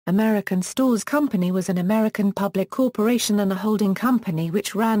American Stores Company was an American public corporation and a holding company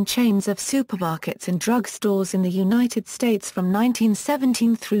which ran chains of supermarkets and drugstores in the United States from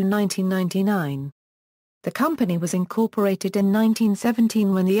 1917 through 1999. The company was incorporated in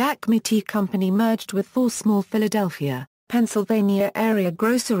 1917 when the Acme Tea Company merged with four small Philadelphia, Pennsylvania area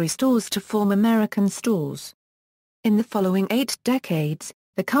grocery stores to form American Stores. In the following 8 decades,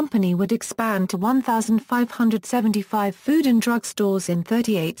 the company would expand to 1,575 food and drug stores in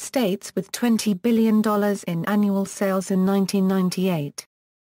 38 states with $20 billion in annual sales in 1998.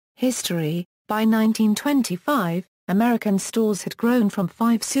 History: by 1925, American Stores had grown from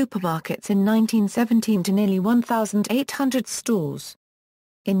 5 supermarkets in 1917 to nearly 1,800 stores.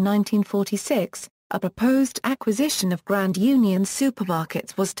 In 1946, a proposed acquisition of Grand Union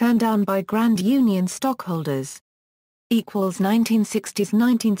supermarkets was turned down by Grand Union stockholders. 1960s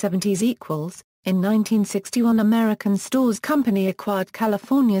 1970s In 1961 American Stores Company acquired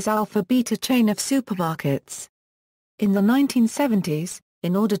California's Alpha Beta chain of supermarkets. In the 1970s,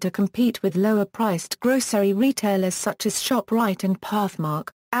 in order to compete with lower-priced grocery retailers such as ShopRite and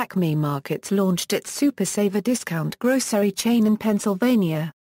Pathmark, Acme Markets launched its Super Saver discount grocery chain in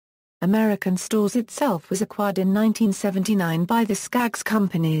Pennsylvania. American Stores itself was acquired in 1979 by the Skaggs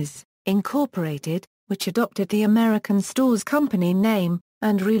Companies, Incorporated, which adopted the American Stores Company name,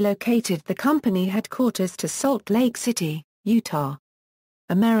 and relocated the company headquarters to Salt Lake City, Utah.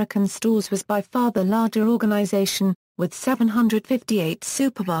 American Stores was by far the larger organization, with 758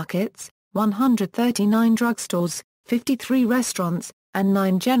 supermarkets, 139 drugstores, 53 restaurants, and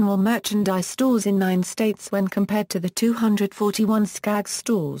 9 general merchandise stores in 9 states when compared to the 241 Skaggs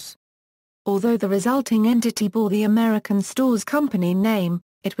stores. Although the resulting entity bore the American Stores Company name,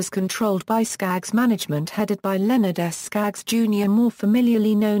 it was controlled by Skaggs management headed by Leonard S. Skaggs Jr., more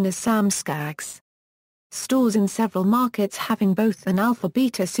familiarly known as Sam Skaggs. Stores in several markets having both an Alpha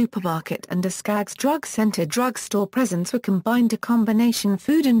Beta supermarket and a Skaggs Drug Center drugstore presence were combined to combination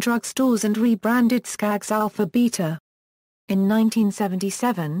food and drug stores and rebranded Skaggs Alpha Beta. In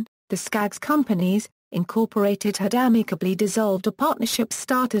 1977, the Skaggs Companies, Incorporated had amicably dissolved a partnership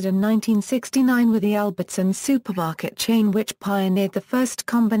started in 1969 with the Albertsons supermarket chain, which pioneered the first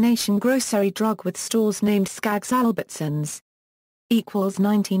combination grocery drug with stores named Skaggs Albertsons.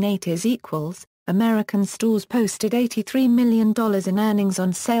 1980s American Stores posted $83 million in earnings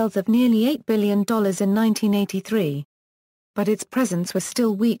on sales of nearly $8 billion in 1983. But its presence was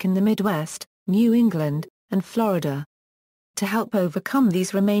still weak in the Midwest, New England, and Florida. To help overcome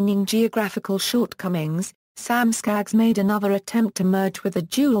these remaining geographical shortcomings, Sam Skaggs made another attempt to merge with the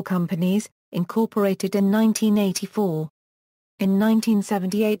Jewel Companies, Incorporated in 1984. In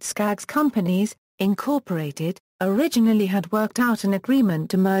 1978 Skaggs Companies, Incorporated, originally had worked out an agreement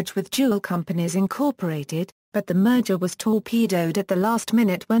to merge with Jewel Companies Incorporated, but the merger was torpedoed at the last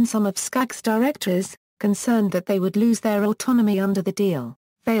minute when some of Skaggs' directors, concerned that they would lose their autonomy under the deal,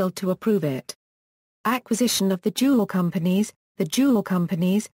 failed to approve it. Acquisition of the Jewel Companies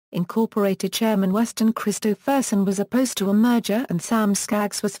Incorporated chairman Weston Christopherson was opposed to a merger and Sam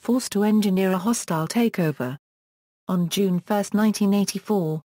Skaggs was forced to engineer a hostile takeover. On June 1,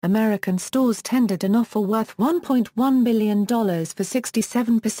 1984, American Stores tendered an offer worth $1.1 billion for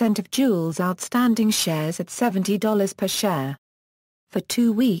 67% of Jewel's outstanding shares at $70 per share. For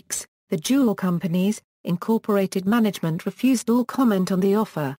 2 weeks, the Jewel Companies, Incorporated management refused all comment on the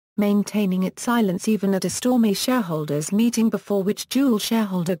offer, maintaining its silence even at a stormy shareholders meeting before which Jewel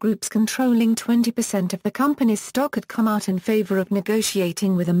shareholder groups controlling 20% of the company's stock had come out in favor of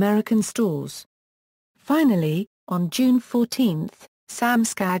negotiating with American Stores. Finally, on June 14, Sam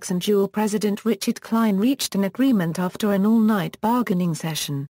Skaggs and Jewel president Richard Klein reached an agreement after an all-night bargaining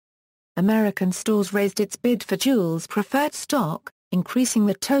session. American Stores raised its bid for Jewel's preferred stock, increasing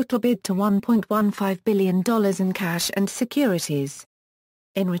the total bid to $1.15 billion in cash and securities.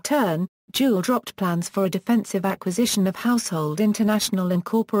 In return, Jewel dropped plans for a defensive acquisition of Household International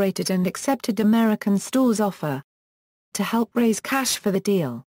Incorporated and accepted American Stores' offer. To help raise cash for the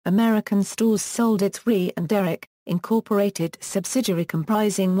deal, American Stores sold its Ree and Derrick, Incorporated subsidiary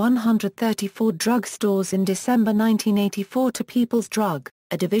comprising 134 drugstores in December 1984 to People's Drug,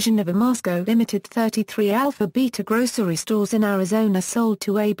 a division of Amasco Limited. 33 Alpha Beta grocery stores in Arizona sold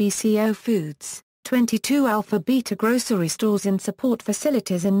to ABCO Foods. 22 Alpha Beta grocery stores in support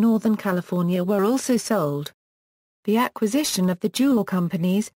facilities in Northern California were also sold. The acquisition of the Jewel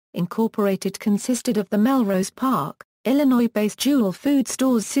Companies, Incorporated consisted of the Melrose Park, Illinois-based Jewel Food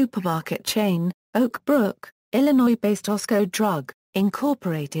Stores supermarket chain, Oak Brook, Illinois-based Osco Drug,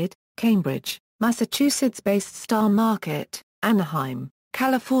 Incorporated, Cambridge, Massachusetts-based Star Market, Anaheim,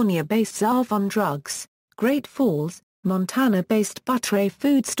 California-based Zavon Drugs, Great Falls, Montana-based Butteray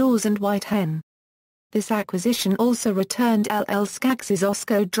Food Stores and White Hen. This acquisition also returned L.L. Skaggs's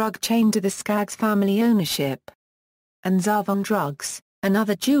Osco drug chain to the Skaggs family ownership. And Zavon Drugs,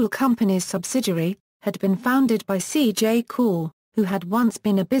 another Jewel Company's subsidiary, had been founded by C.J. Core, who had once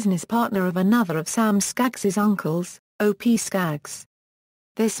been a business partner of another of Sam Skaggs's uncles, O.P. Skaggs.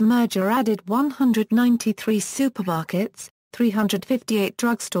 This merger added 193 supermarkets, 358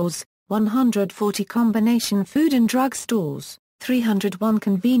 drugstores, 140 combination food and drug stores, 301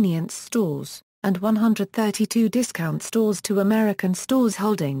 convenience stores, and 132 discount stores to American Stores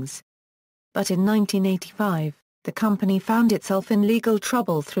Holdings. But in 1985, the company found itself in legal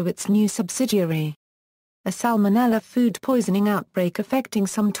trouble through its new subsidiary. A salmonella food poisoning outbreak affecting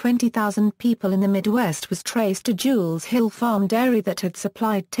some 20,000 people in the Midwest was traced to Jewel's Hill Farm dairy that had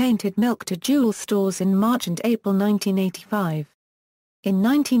supplied tainted milk to Jewel stores in March and April 1985. In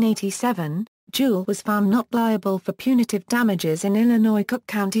 1987, Jewel was found not liable for punitive damages in Illinois Cook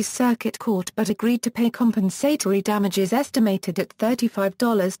County Circuit Court but agreed to pay compensatory damages estimated at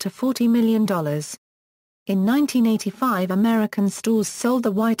 $35 to $40 million. In 1985, American Stores sold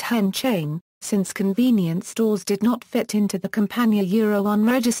the White Hen chain, since convenience stores did not fit into the Campania Euro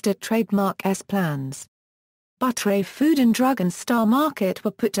unregistered trademark S plans. Butteray Food and Drug and Star Market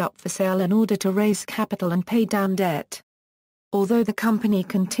were put up for sale in order to raise capital and pay down debt. Although the company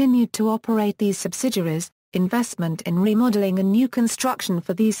continued to operate these subsidiaries, investment in remodeling and new construction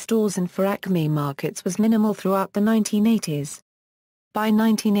for these stores and for Acme markets was minimal throughout the 1980s. By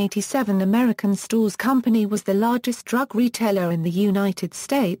 1987, American Stores Company was the largest drug retailer in the United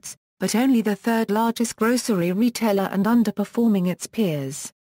States, but only the third largest grocery retailer and underperforming its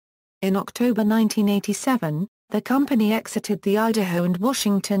peers. In October 1987, the company exited the Idaho and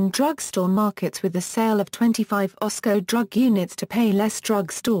Washington drugstore markets with the sale of 25 Osco drug units to Payless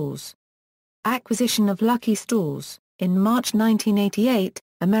Drug Stores. Acquisition of Lucky Stores. In March 1988,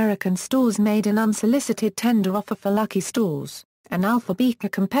 American Stores made an unsolicited tender offer for Lucky Stores, an Alpha Beta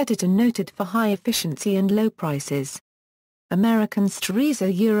competitor noted for high efficiency and low prices. American Store's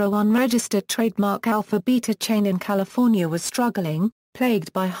Euro unregistered trademark Alpha Beta chain in California was struggling,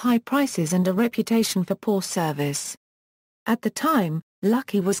 plagued by high prices and a reputation for poor service. At the time,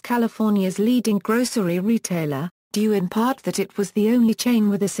 Lucky was California's leading grocery retailer, due in part that it was the only chain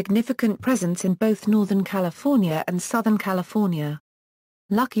with a significant presence in both Northern California and Southern California.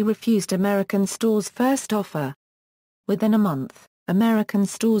 Lucky refused American Stores' first offer. Within a month, American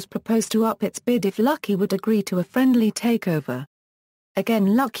Stores proposed to up its bid if Lucky would agree to a friendly takeover.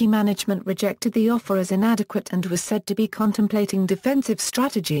 Again, Lucky management rejected the offer as inadequate and was said to be contemplating defensive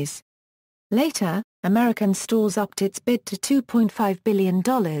strategies. Later, American Stores upped its bid to $2.5 billion,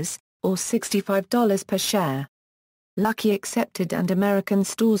 or $65 per share. Lucky accepted and American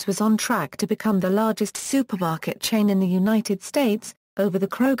Stores was on track to become the largest supermarket chain in the United States, over the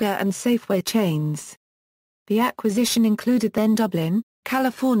Kroger and Safeway chains. The acquisition included then Dublin,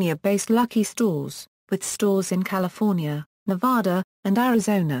 California-based Lucky Stores, with stores in California, Nevada, and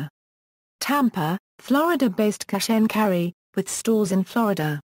Arizona. Tampa, Florida-based Cash and Carry, with stores in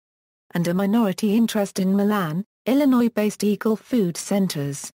Florida. And a minority interest in Milan, Illinois-based Eagle Food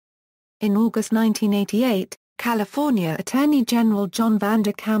Centers. In August 1988, California Attorney General John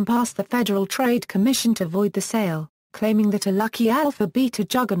Vanderkamp asked the Federal Trade Commission to void the sale, claiming that a Lucky Alpha Beta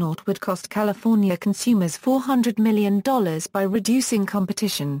juggernaut would cost California consumers $400 million by reducing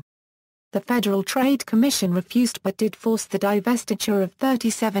competition. The Federal Trade Commission refused but did force the divestiture of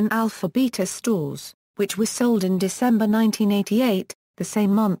 37 Alpha Beta stores, which were sold in December 1988. The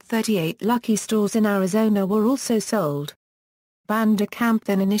same month 38 Lucky stores in Arizona were also sold. Vanderkamp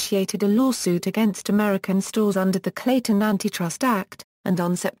then initiated a lawsuit against American Stores under the Clayton Antitrust Act, and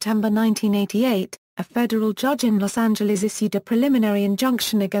on September 1988, a federal judge in Los Angeles issued a preliminary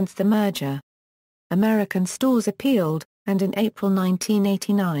injunction against the merger. American Stores appealed, and in April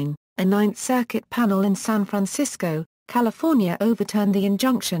 1989, a Ninth Circuit panel in San Francisco, California overturned the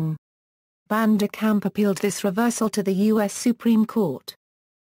injunction. Vanderkamp appealed this reversal to the U.S. Supreme Court.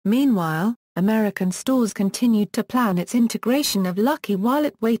 Meanwhile, American Stores continued to plan its integration of Lucky while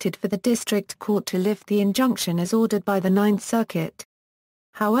it waited for the district court to lift the injunction as ordered by the Ninth Circuit.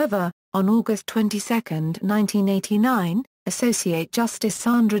 However, on August 22, 1989, Associate Justice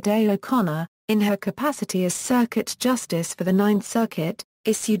Sandra Day O'Connor, in her capacity as Circuit Justice for the Ninth Circuit,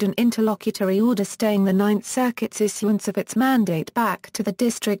 issued an interlocutory order staying the Ninth Circuit's issuance of its mandate back to the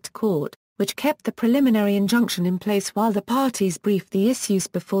district court, which kept the preliminary injunction in place while the parties briefed the issues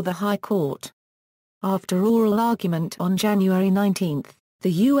before the High Court. After oral argument on January 19,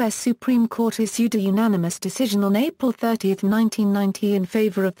 the U.S. Supreme Court issued a unanimous decision on April 30, 1990 in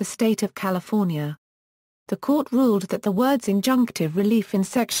favor of the state of California. the court ruled that the words injunctive relief in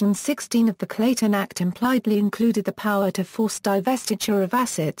Section 16 of the Clayton Act impliedly included the power to force divestiture of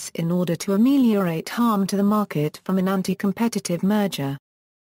assets in order to ameliorate harm to the market from an anti-competitive merger.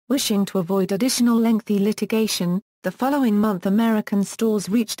 Wishing to avoid additional lengthy litigation, the following month American Stores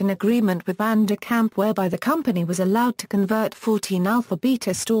reached an agreement with Van de Kamp whereby the company was allowed to convert 14 Alpha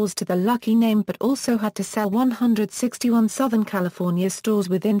Beta stores to the Lucky name but also had to sell 161 Southern California stores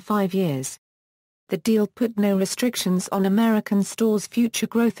within 5 years. The deal put no restrictions on American Stores' future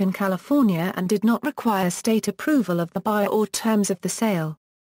growth in California and did not require state approval of the buyer or terms of the sale.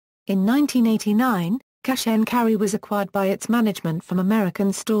 In 1989, Cash & Carry was acquired by its management from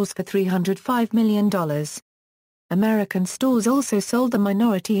American Stores for $305 million. American Stores also sold the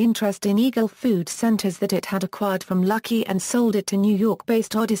minority interest in Eagle Food Centers that it had acquired from Lucky and sold it to New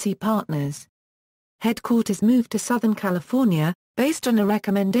York-based Odyssey Partners. Headquarters moved to Southern California, based on a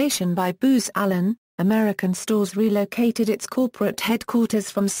recommendation by Booz Allen. American Stores relocated its corporate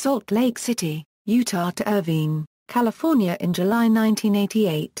headquarters from Salt Lake City, Utah to Irvine, California in July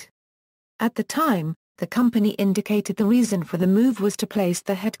 1988. At the time, the company indicated the reason for the move was to place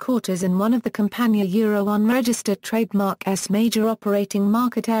the headquarters in one of the Campania unregistered trademark's major operating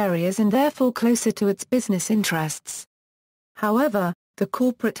market areas and therefore closer to its business interests. However, the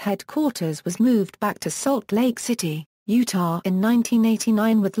corporate headquarters was moved back to Salt Lake City, Utah in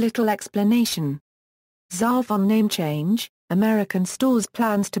 1989 with little explanation. Zavon name change. American Stores'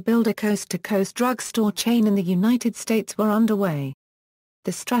 plans to build a coast-to-coast drugstore chain in the United States were underway.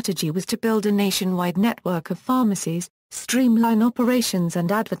 The strategy was to build a nationwide network of pharmacies, streamline operations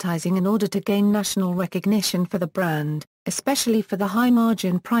and advertising in order to gain national recognition for the brand, especially for the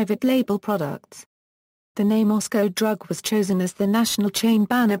high-margin private label products. The name Osco Drug was chosen as the national chain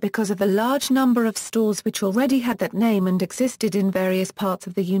banner because of the large number of stores which already had that name and existed in various parts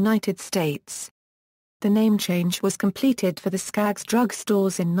of the United States. The name change was completed for the Skaggs drug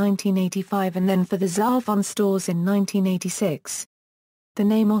stores in 1985 and then for the Zavon stores in 1986. The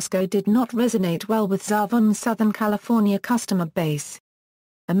name Osco did not resonate well with Zavon's Southern California customer base.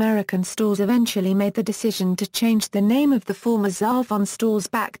 American Stores eventually made the decision to change the name of the former Zavon stores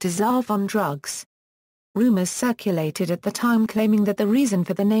back to Zavon Drugs. Rumors circulated at the time claiming that the reason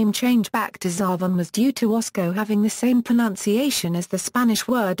for the name change back to Zavon was due to Osco having the same pronunciation as the Spanish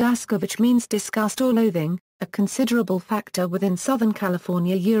word asco, which means disgust or loathing, a considerable factor within Southern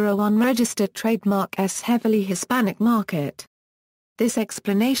California unregistered trademark's heavily Hispanic market. This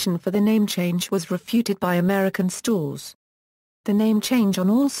explanation for the name change was refuted by American Stores. The name change on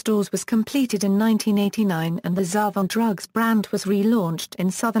all stores was completed in 1989 and the Zavon Drugs brand was relaunched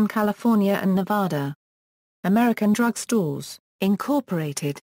in Southern California and Nevada. American Drug Stores,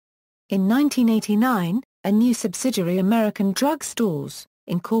 Incorporated. In 1989, a new subsidiary American Drug Stores,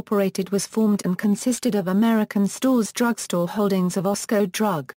 Incorporated was formed and consisted of American Stores drugstore holdings of Osco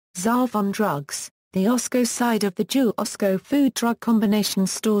Drug, Zavon Drugs, the Osco side of the Jew Osco Food Drug Combination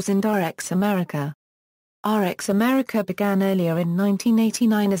stores and RX America. RX America began earlier in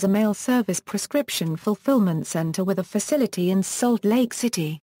 1989 as a mail service prescription fulfillment center with a facility in Salt Lake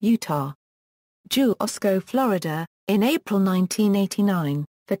City, Utah. Jew Osco, Florida. In April 1989,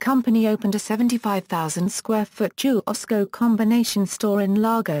 the company opened a 75,000-square-foot Jew Osco combination store in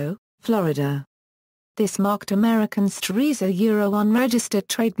Largo, Florida. This marked American Stores' unregistered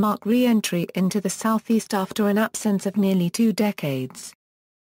trademark re-entry into the Southeast after an absence of nearly 2 decades.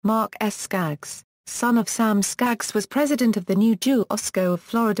 Mark S. Skaggs, son of Sam Skaggs, was president of the new Jew Osco of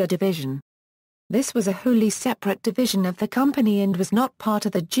Florida division. This was a wholly separate division of the company and was not part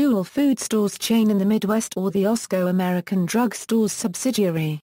of the Jewel Food Stores chain in the Midwest or the Osco American Drug Stores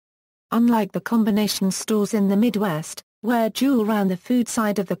subsidiary. Unlike the combination stores in the Midwest, where Jewel ran the food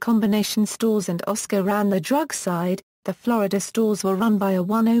side of the combination stores and Osco ran the drug side, the Florida stores were run by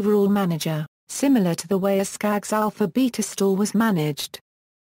one overall manager, similar to the way a Skaggs Alpha Beta store was managed.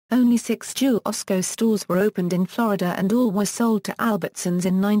 Only 6 Jew Osco stores were opened in Florida and all were sold to Albertsons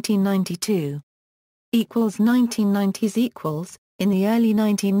in 1992. 1990s. In the early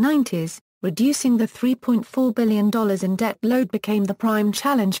 1990s, reducing the $3.4 billion in debt load became the prime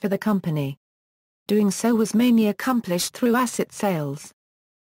challenge for the company. Doing so was mainly accomplished through asset sales.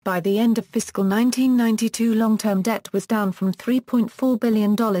 By the end of fiscal 1992, long-term debt was down from $3.4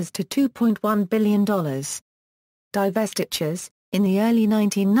 billion to $2.1 billion. Divestitures. In the early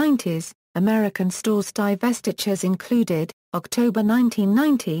 1990s, American Stores divestitures included, October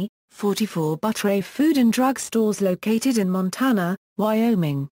 1990, 44 Butteray food and drug stores located in Montana,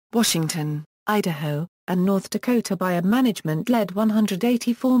 Wyoming, Washington, Idaho, and North Dakota by a management-led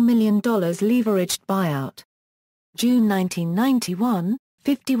 $184 million leveraged buyout. June 1991,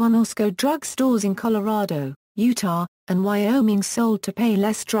 51 Osco drugstores in Colorado, Utah, and Wyoming sold to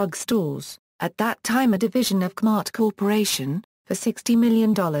Payless Drugstores, at that time a division of Kmart Corporation, for $60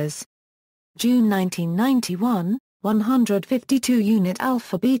 million. June 1991, 152-unit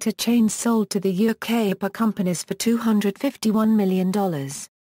Alpha Beta chains sold to the UK upper companies for $251 million.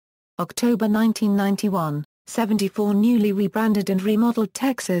 October 1991, 74 newly rebranded and remodeled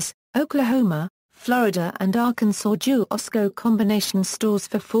Texas, Oklahoma, Florida and Arkansas Osco combination stores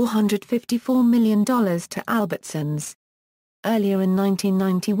for $454 million to Albertsons. Earlier in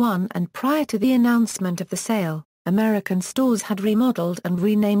 1991 and prior to the announcement of the sale, American Stores had remodeled and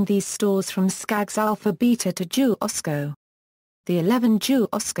renamed these stores from Skaggs Alpha Beta to Osco. The 11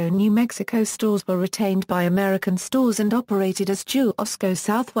 Osco New Mexico stores were retained by American Stores and operated as Osco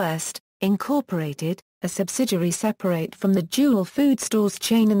Southwest, Incorporated, a subsidiary separate from the Jewel Food Stores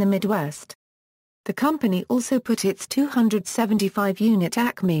chain in the Midwest. The company also put its 275-unit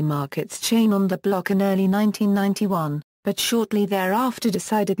Acme Markets chain on the block in early 1991, but shortly thereafter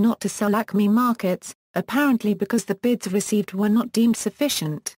decided not to sell Acme Markets, apparently because the bids received were not deemed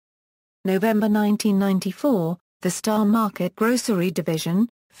sufficient. November 1994, the Star Market Grocery Division,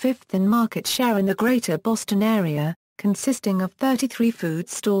 fifth in market share in the greater Boston area, consisting of 33 food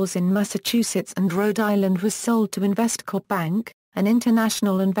stores in Massachusetts and Rhode Island, was sold to Investcorp Bank, an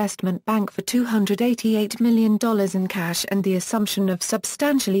international investment bank, for $288 million in cash and the assumption of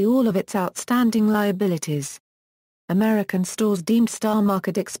substantially all of its outstanding liabilities. American Stores deemed Star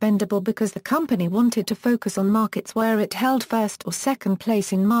Market expendable because the company wanted to focus on markets where it held first or second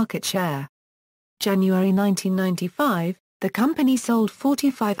place in market share. January 1995, the company sold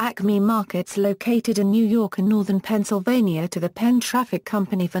 45 Acme Markets located in New York and northern Pennsylvania to the Penn Traffic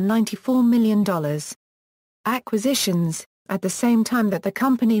Company for $94 million. Acquisitions. At the same time that the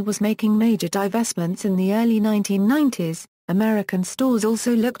company was making major divestments in the early 1990s, American Stores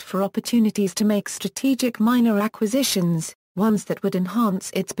also looked for opportunities to make strategic minor acquisitions, ones that would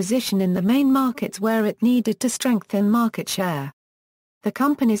enhance its position in the main markets where it needed to strengthen market share. The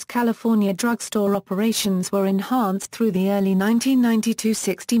company's California drugstore operations were enhanced through the early 1992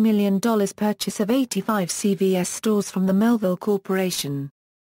 $60 million purchase of 85 CVS stores from the Melville Corporation.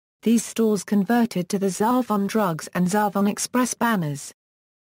 These stores converted to the Zavon Drugs and Zavon Express banners.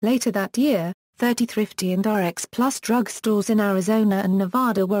 Later that year, 30 Thrifty and RX Plus drugstores in Arizona and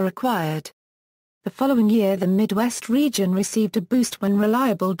Nevada were acquired. The following year the Midwest region received a boost when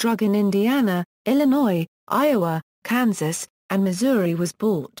Reliable Drug in Indiana, Illinois, Iowa, Kansas, and Missouri was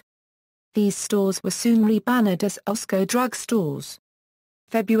bought. These stores were soon rebannered as Osco drugstores.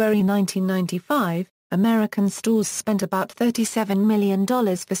 February 1995, American Stores spent about $37 million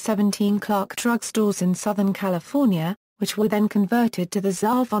for 17 Clark drugstores in Southern California, which were then converted to the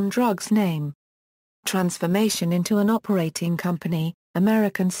Zavon Drugs name. Transformation into an operating company.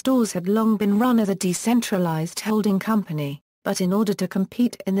 American Stores had long been run as a decentralized holding company, but in order to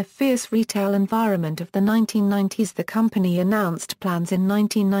compete in the fierce retail environment of the 1990s, the company announced plans in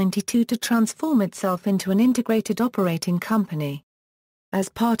 1992 to transform itself into an integrated operating company. As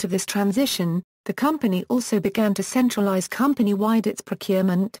part of this transition, the company also began to centralize company-wide its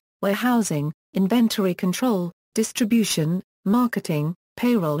procurement, warehousing, inventory control, distribution, marketing,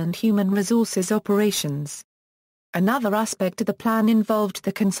 payroll and human resources operations. Another aspect of the plan involved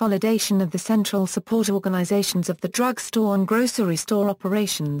the consolidation of the central support organizations of the drugstore and grocery store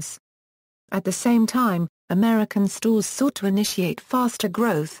operations. At the same time, American Stores sought to initiate faster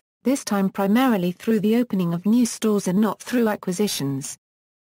growth, this time primarily through the opening of new stores and not through acquisitions.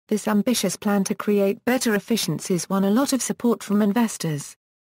 This ambitious plan to create better efficiencies won a lot of support from investors.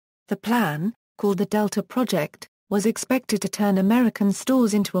 The plan, called the Delta Project, was expected to turn American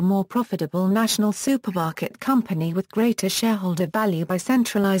Stores into a more profitable national supermarket company with greater shareholder value by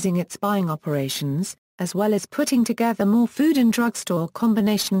centralizing its buying operations, as well as putting together more food and drugstore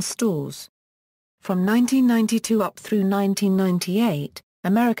combination stores. From 1992 up through 1998,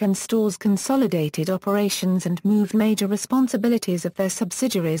 American Stores consolidated operations and moved major responsibilities of their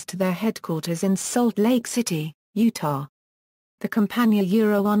subsidiaries to their headquarters in Salt Lake City, Utah. The Campania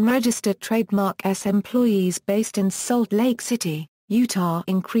Euro unregistered trademark S employees based in Salt Lake City, Utah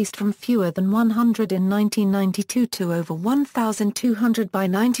increased from fewer than 100 in 1992 to over 1,200 by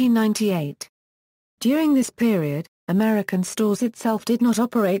 1998. During this period, American Stores itself did not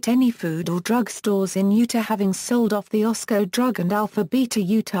operate any food or drug stores in Utah, having sold off the Osco Drug and Alpha Beta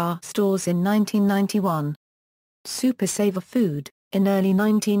Utah stores in 1991. Super Saver Food. In early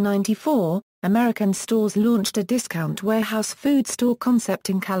 1994, American Stores launched a discount warehouse food store concept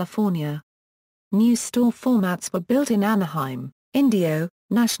in California. New store formats were built in Anaheim, Indio,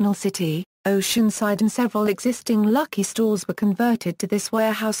 National City, Oceanside and several existing Lucky stores were converted to this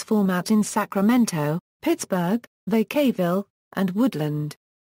warehouse format in Sacramento, Pittsburgh, Vacaville, and Woodland.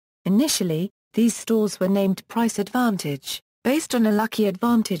 Initially, these stores were named Price Advantage, based on a Lucky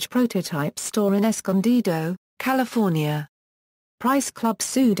Advantage prototype store in Escondido, California. Price Club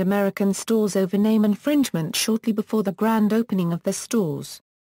sued American stores over name infringement shortly before the grand opening of the stores.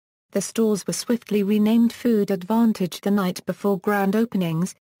 The stores were swiftly renamed Food Advantage the night before grand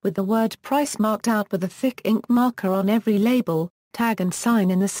openings, with the word Price marked out with a thick ink marker on every label, tag and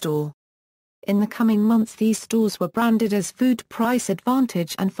sign in the store. In the coming months these stores were branded as Food Price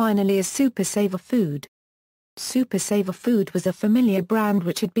Advantage and finally as Super Saver Food. Super Saver Food was a familiar brand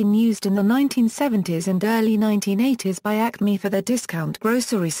which had been used in the 1970s and early 1980s by Acme for their discount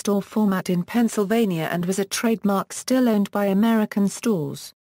grocery store format in Pennsylvania and was a trademark still owned by American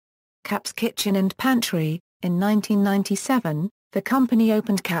stores. Cap's Kitchen and Pantry. In 1997, the company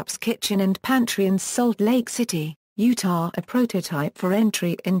opened Cap's Kitchen and Pantry in Salt Lake City, Utah, a prototype for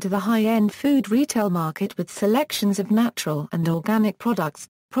entry into the high-end food retail market with selections of natural and organic products,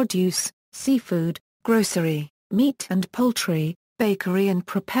 produce, seafood, grocery, meat and poultry, bakery and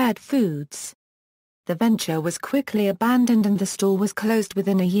prepared foods. The venture was quickly abandoned and the store was closed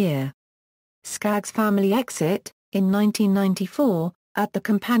within a year. Skaggs family exit. In 1994, at the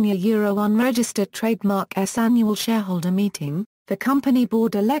Campania unregistered trademark's annual shareholder meeting, the company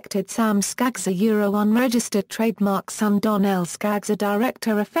board elected Sam Skaggs, a unregistered trademark son Donnell Skaggs, a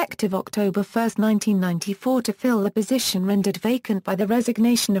director effective October 1, 1994 to fill the position rendered vacant by the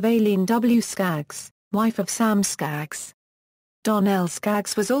resignation of Aileen W. Skaggs, wife of Sam Skaggs. Donnell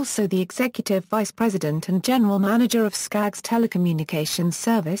Skaggs was also the executive vice president and general manager of Skaggs Telecommunications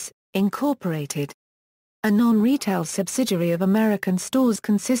Service, Incorporated, a non-retail subsidiary of American Stores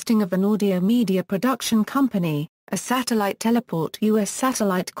consisting of an audio media production company, a satellite teleport U.S.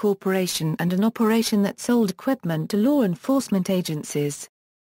 Satellite Corporation and an operation that sold equipment to law enforcement agencies.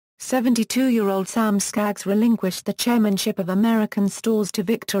 72-year-old Sam Skaggs relinquished the chairmanship of American Stores to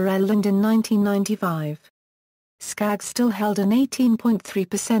Victor Elland in 1995. Skaggs still held an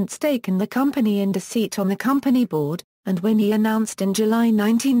 18.3% stake in the company and a seat on the company board, and when he announced in July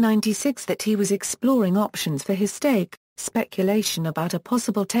 1996 that he was exploring options for his stake, speculation about a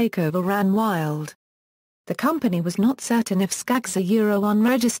possible takeover ran wild. The company was not certain if Skaggs'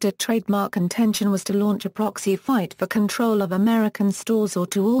 unregistered trademark intention was to launch a proxy fight for control of American Stores or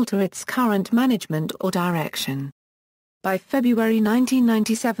to alter its current management or direction. By February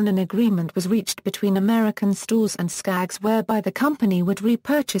 1997 an agreement was reached between American Stores and Skaggs whereby the company would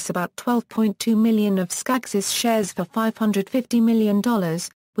repurchase about 12.2 million of Skaggs' shares for $550 million,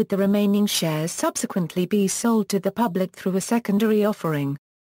 with the remaining shares subsequently be sold to the public through a secondary offering.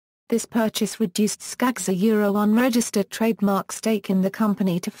 This purchase reduced Skaggs' unregistered trademark stake in the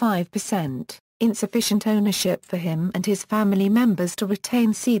company to 5%, insufficient ownership for him and his family members to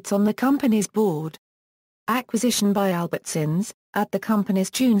retain seats on the company's board. Acquisition by Albertsons. At the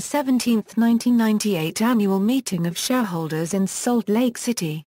company's June 17, 1998 annual meeting of shareholders in Salt Lake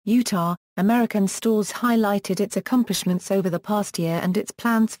City, Utah, American Stores highlighted its accomplishments over the past year and its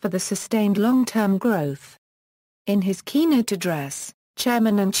plans for the sustained long-term growth. In his keynote address,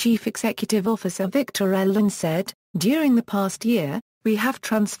 Chairman and Chief Executive Officer Victor Elland said, "During the past year, we have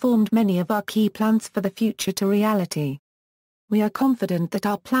transformed many of our key plans for the future to reality. We are confident that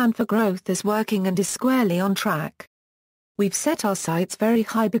our plan for growth is working and is squarely on track. We've set our sights very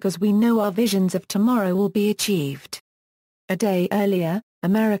high because we know our visions of tomorrow will be achieved." A day earlier,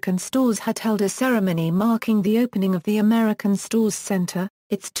 American Stores had held a ceremony marking the opening of the American Stores Center,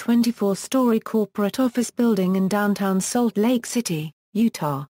 its 24-story corporate office building in downtown Salt Lake City,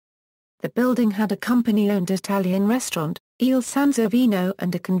 Utah. The building had a company-owned Italian restaurant, Il Sanzovino,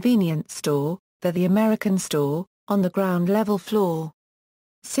 and a convenience store, the American Store, on the ground-level floor.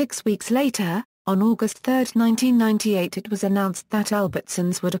 6 weeks later, on August 3, 1998 it was announced that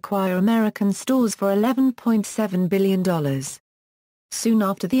Albertsons would acquire American Stores for $11.7 billion. Soon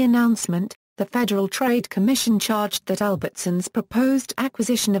after the announcement, the Federal Trade Commission charged that Albertsons' proposed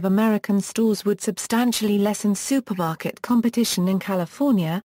acquisition of American Stores would substantially lessen supermarket competition in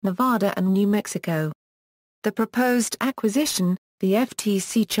California, Nevada and New Mexico. The proposed acquisition, the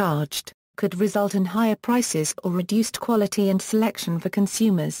FTC charged, could result in higher prices or reduced quality and selection for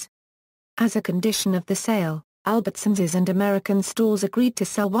consumers. As a condition of the sale, Albertsons and American Stores agreed to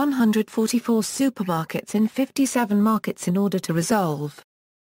sell 144 supermarkets in 57 markets in order to resolve.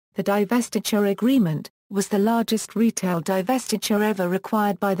 The divestiture agreement was the largest retail divestiture ever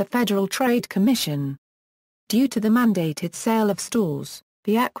required by the Federal Trade Commission. Due to the mandated sale of stores,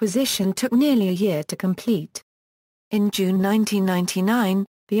 the acquisition took nearly a year to complete. In June 1999,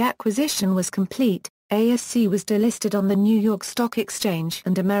 the acquisition was complete, ASC was delisted on the New York Stock Exchange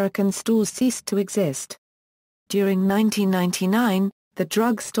and American Stores ceased to exist. During 1999, the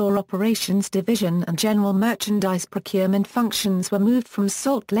drugstore operations division and general merchandise procurement functions were moved from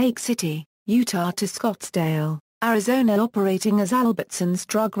Salt Lake City, Utah to Scottsdale, Arizona, operating as Albertsons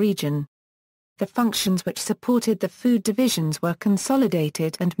Drug Region. The functions which supported the food divisions were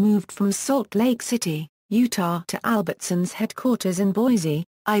consolidated and moved from Salt Lake City, Utah to Albertsons headquarters in Boise,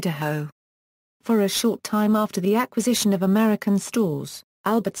 Idaho. For a short time after the acquisition of American Stores,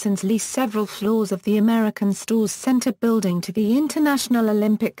 Albertsons leased several floors of the American Stores Center building to the International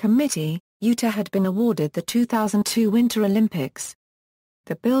Olympic Committee. Utah had been awarded the 2002 Winter Olympics.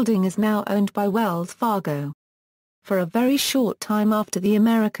 The building is now owned by Wells Fargo. For a very short time after the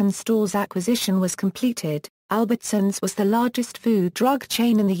American Stores acquisition was completed, Albertsons was the largest food drug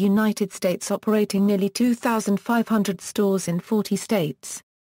chain in the United States, operating nearly 2,500 stores in 40 states.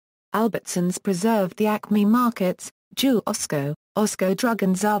 Albertsons preserved the Acme markets, Osco, Osco Drug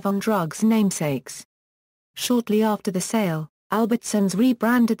and Zavon Drugs namesakes. Shortly after the sale, Albertsons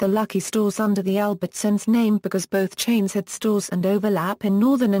rebranded the Lucky Stores under the Albertsons name because both chains had stores and overlap in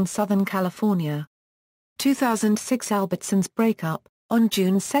Northern and Southern California. 2006 Albertsons breakup. On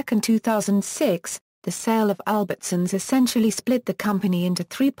June 2, 2006, the sale of Albertsons essentially split the company into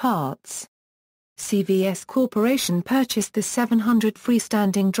three parts. CVS Corporation purchased the 700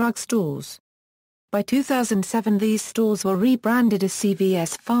 freestanding drugstores. By 2007 these stores were rebranded as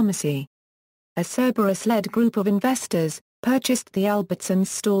CVS Pharmacy. A Cerberus-led group of investors purchased the Albertsons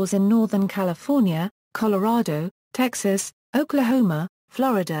stores in Northern California, Colorado, Texas, Oklahoma,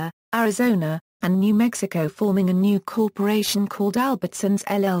 Florida, Arizona, and New Mexico, forming a new corporation called Albertsons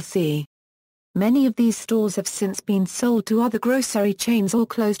LLC. Many of these stores have since been sold to other grocery chains or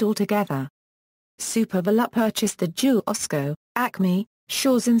closed altogether. Supervalu purchased the Osco, Acme,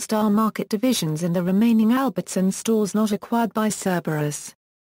 Shaw's and Star Market divisions and the remaining Albertsons stores not acquired by Cerberus.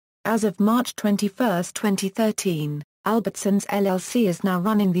 As of March 21, 2013, Albertsons LLC is now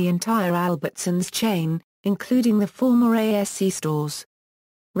running the entire Albertsons chain, including the former ASC stores.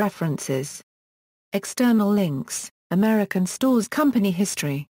 References. External links: American Stores Company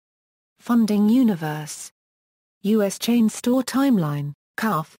History. Funding Universe. U.S. Chain Store Timeline,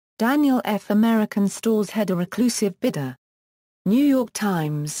 Cuff, Daniel F. American Stores Head a Reclusive Bidder. New York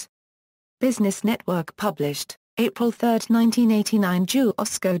Times. Business Network published, April 3, 1989.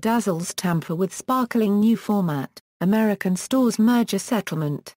 Osco dazzles Tampa with sparkling new format, American Stores merger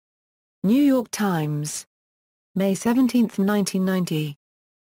settlement. New York Times. May 17, 1990.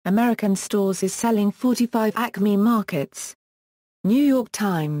 American Stores is selling 45 Acme markets. New York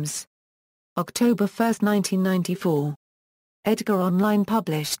Times. October 1, 1994. Edgar Online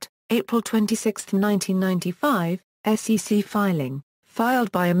published, April 26, 1995, SEC filing,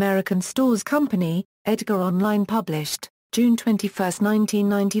 filed by American Stores Company, Edgar Online published, June 21,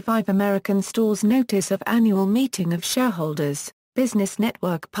 1995. American Stores Notice of Annual Meeting of Shareholders, Business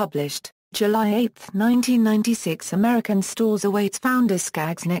Network published, July 8, 1996. American Stores awaits founder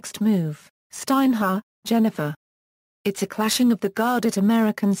Skaggs' next move, Steinhardt, Jennifer. It's a clashing of the guard at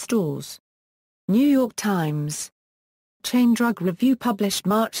American Stores. New York Times. Chain Drug Review published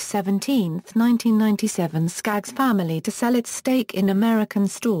March 17, 1997. Skaggs family to sell its stake in American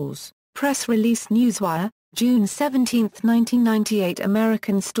Stores. Press release. Newswire, June 17, 1998.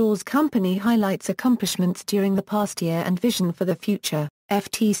 American Stores Company highlights accomplishments during the past year and vision for the future.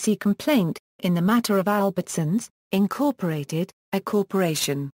 FTC complaint, in the matter of Albertsons, Incorporated, a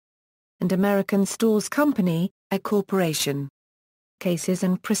corporation. And American Stores Company, a corporation. Cases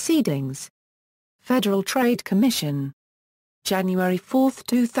and proceedings. Federal Trade Commission. January 4,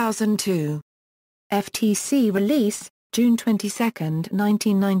 2002. FTC release, June 22,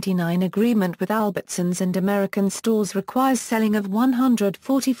 1999. Agreement with Albertsons and American Stores requires selling of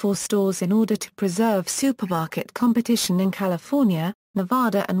 144 stores in order to preserve supermarket competition in California,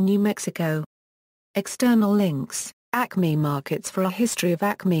 Nevada and New Mexico. External links: Acme Markets for a history of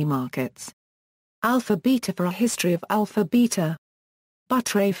Acme Markets. Alpha Beta for a history of Alpha Beta.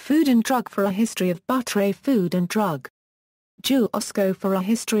 Butray Food and Drug for a history of Butray Food and Drug. Osco for a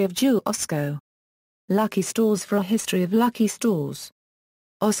history of Osco. Lucky Stores for a history of Lucky Stores.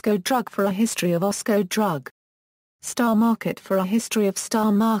 Osco Drug for a history of Osco Drug. Star Market for a history of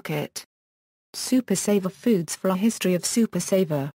Star Market. Super Saver Foods for a history of Super Saver.